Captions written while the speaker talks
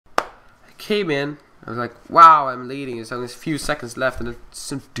came in. I was like, wow, I'm leading. There's only a few seconds left, and then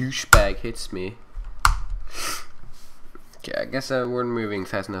some douchebag hits me. Okay, I guess I weren't moving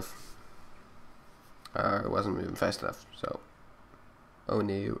fast enough. I wasn't moving fast enough, so. Oh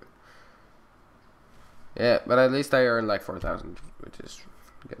no. Yeah, but at least I earned like 4,000, which is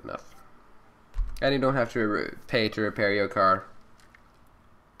good enough. And you don't have to pay to repair your car.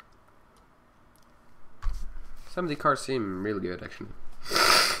 Some of the cars seem really good, actually.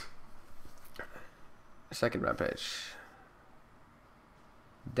 Second rampage.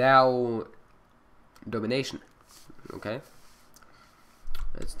 Domination. Okay.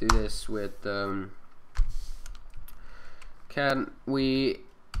 Let's do this with can we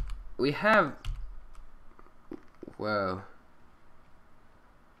have, whoa.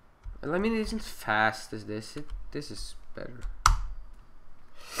 I mean, it isn't fast as this. This is better.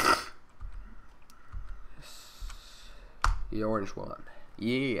 The orange one.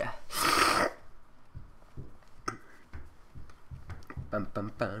 Yeah. Bum,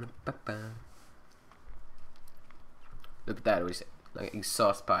 bum, bum, bum, bum. Look at that, we say, like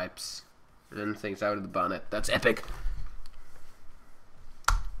exhaust pipes and things out of the bonnet. That's epic.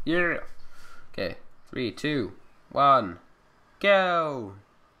 Yeah. Okay, 3, 2, 1, go.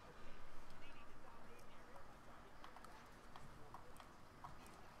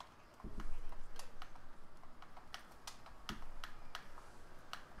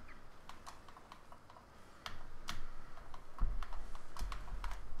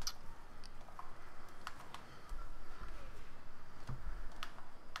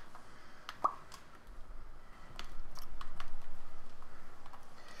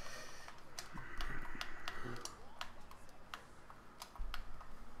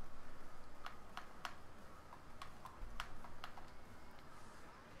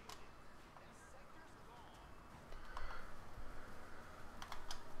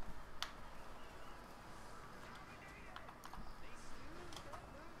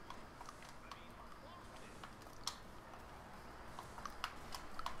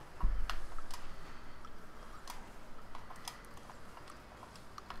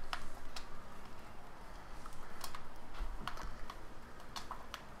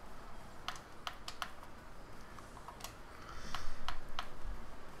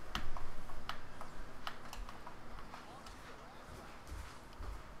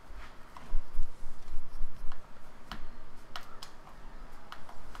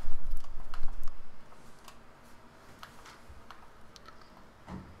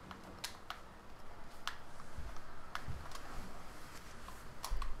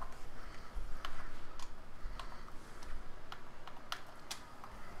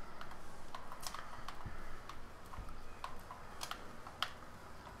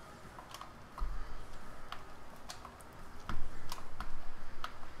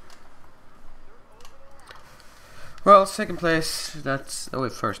 Well, second place, that's, oh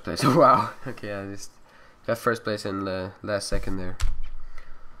wait, first place. Oh, wow. Okay, I just got first place in the last second there.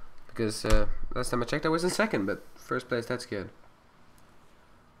 Because last time I checked I was in second, but first place, that's good.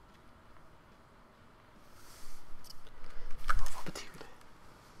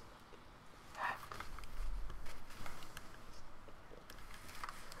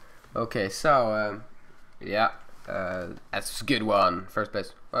 Okay, so, yeah, that's a good one, first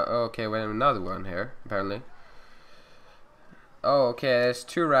place. Okay, we have another one here, apparently. Oh, okay, there's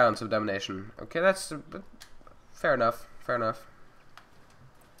 2 rounds of domination. Okay, that's fair enough, fair enough.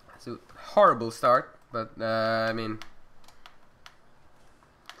 It's a horrible start, but, I mean...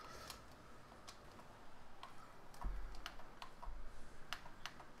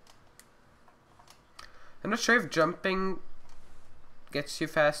 I'm not sure if jumping gets you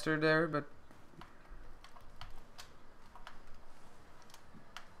faster there, but...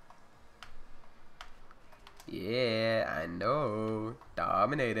 Yeah, I know.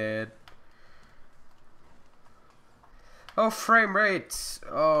 Dominated. Oh, frame rates.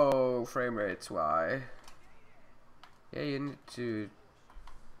 Oh, frame rates. Why? Yeah, you need to...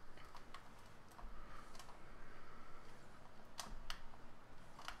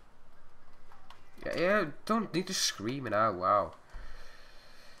 Yeah, don't need to scream it out. Wow.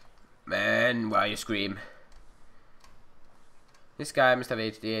 Man, why you scream? This guy must have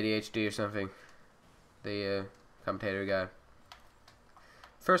ADHD or something. The commentator guy.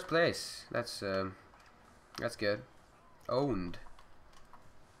 First place. That's good. Owned.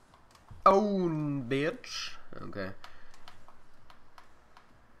 Owned, bitch. Okay.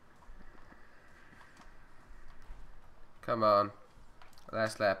 Come on.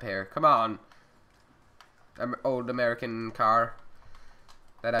 Last lap here. Come on. Old American car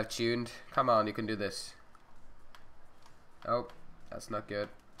that I've tuned. Come on, you can do this. Oh, that's not good.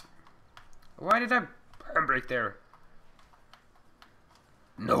 Why did I handbrake there?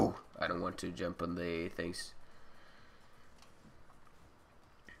 No, I don't want to jump on the things.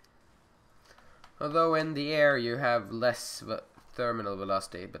 Although in the air you have less terminal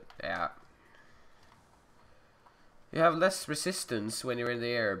velocity, but yeah. You have less resistance when you're in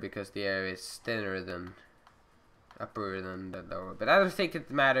the air because the air is thinner than upper than the lower. But I don't think it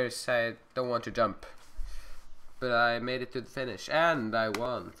matters. I don't want to jump. But I made it to the finish and I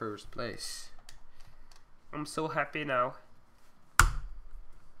won first place. I'm so happy now.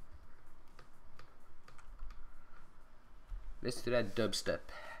 Listen to that dubstep.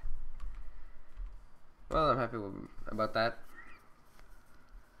 Well, I'm happy about that.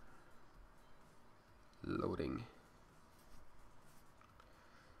 Loading.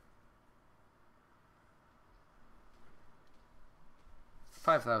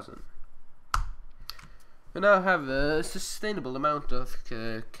 $5,000. We now have a sustainable amount of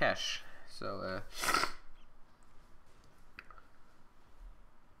cash. So,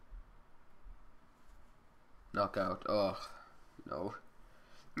 knockout. Oh, no.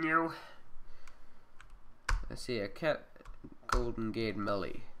 No. Let's see, a cat Golden Gate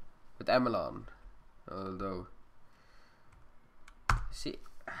Melee with Amelon. Although, see,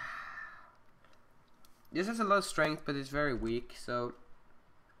 this has a lot of strength, but it's very weak. So,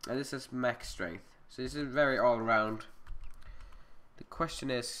 and this has max strength. So this is very all around. The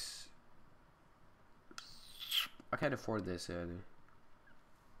question is, I can't afford this.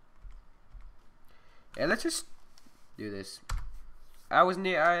 Yeah, let's just do this. I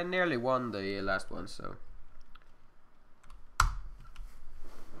nearly won the last one, so.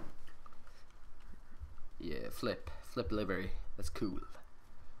 Yeah, flip livery. That's cool.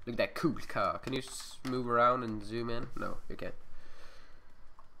 Look at that cool car. Can you move around and zoom in? No, you can't.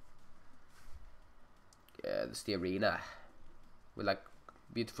 Yeah, that's the arena with like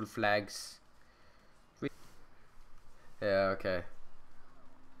beautiful flags. Yeah, okay.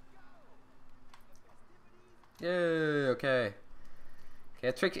 Yeah, okay. Okay,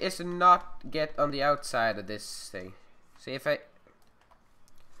 the trick is to not get on the outside of this thing. See if I.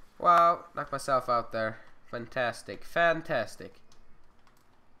 Wow, knocked myself out there. Fantastic, fantastic.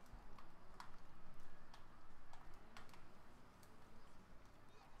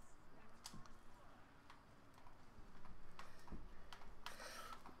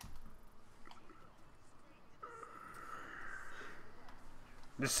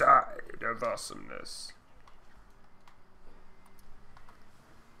 The side of awesomeness.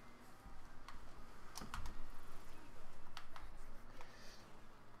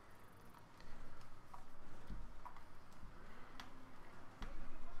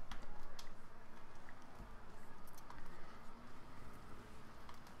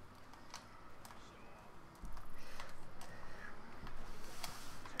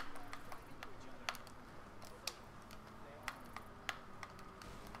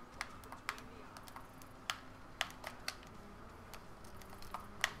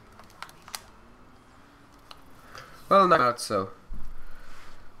 Well, not so.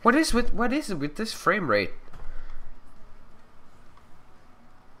 What is it with this frame rate?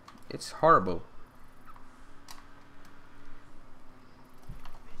 It's horrible.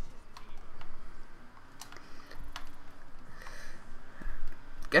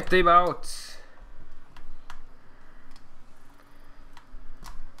 Get them out.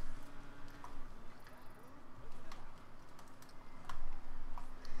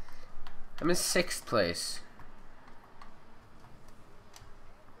 I'm in 6th place.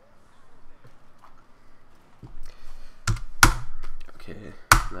 Okay,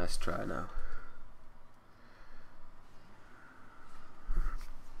 nice try now.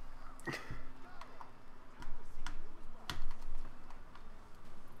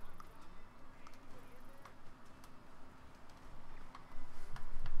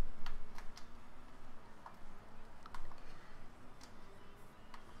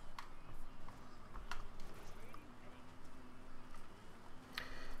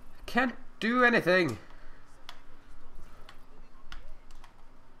 Can't do anything.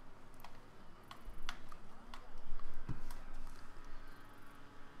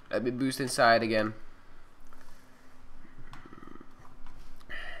 Let me boost inside again.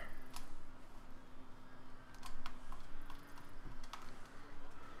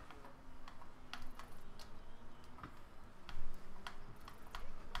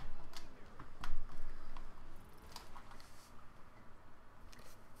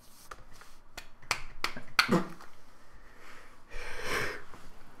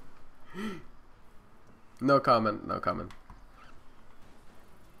 No comment, no comment.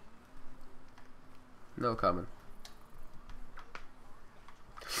 No comment.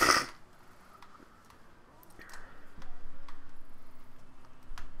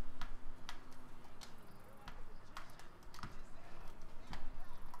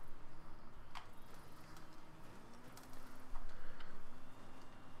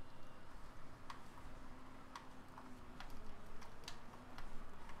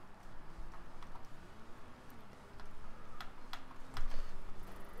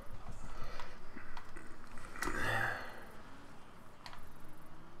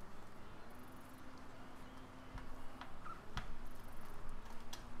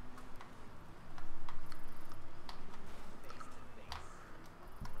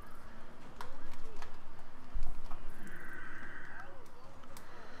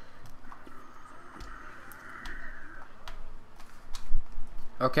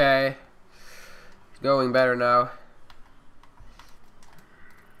 Okay. It's going better now.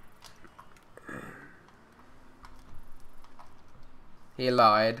 He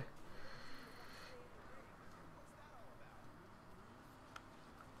lied.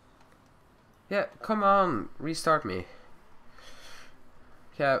 Yeah, come on. Restart me.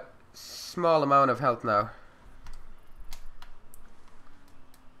 Yeah, small amount of health now.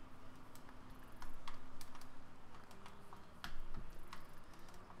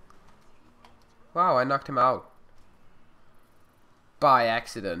 Wow, I knocked him out. By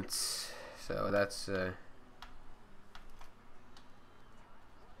accident. So that's...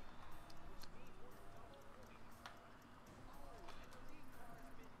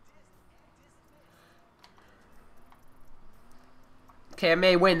 Okay, I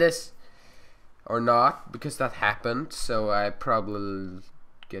may win this. Or not, because that happened. So I probably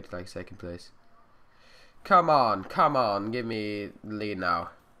get like second place. Come on, come on. Give me the lead now.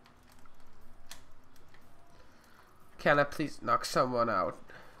 Can I please knock someone out?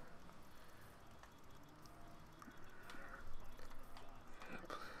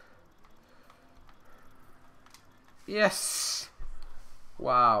 Yes!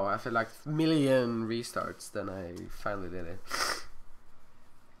 Wow, after like a million restarts, then I finally did it.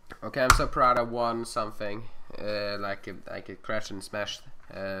 Okay, I'm so proud I won something. Like a crash and smash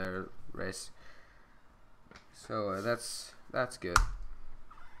race. So that's good.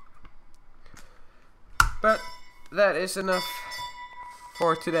 But that is enough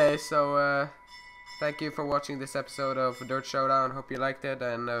for today. So thank you for watching this episode of Dirt Showdown. Hope you liked it,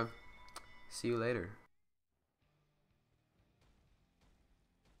 and see you later.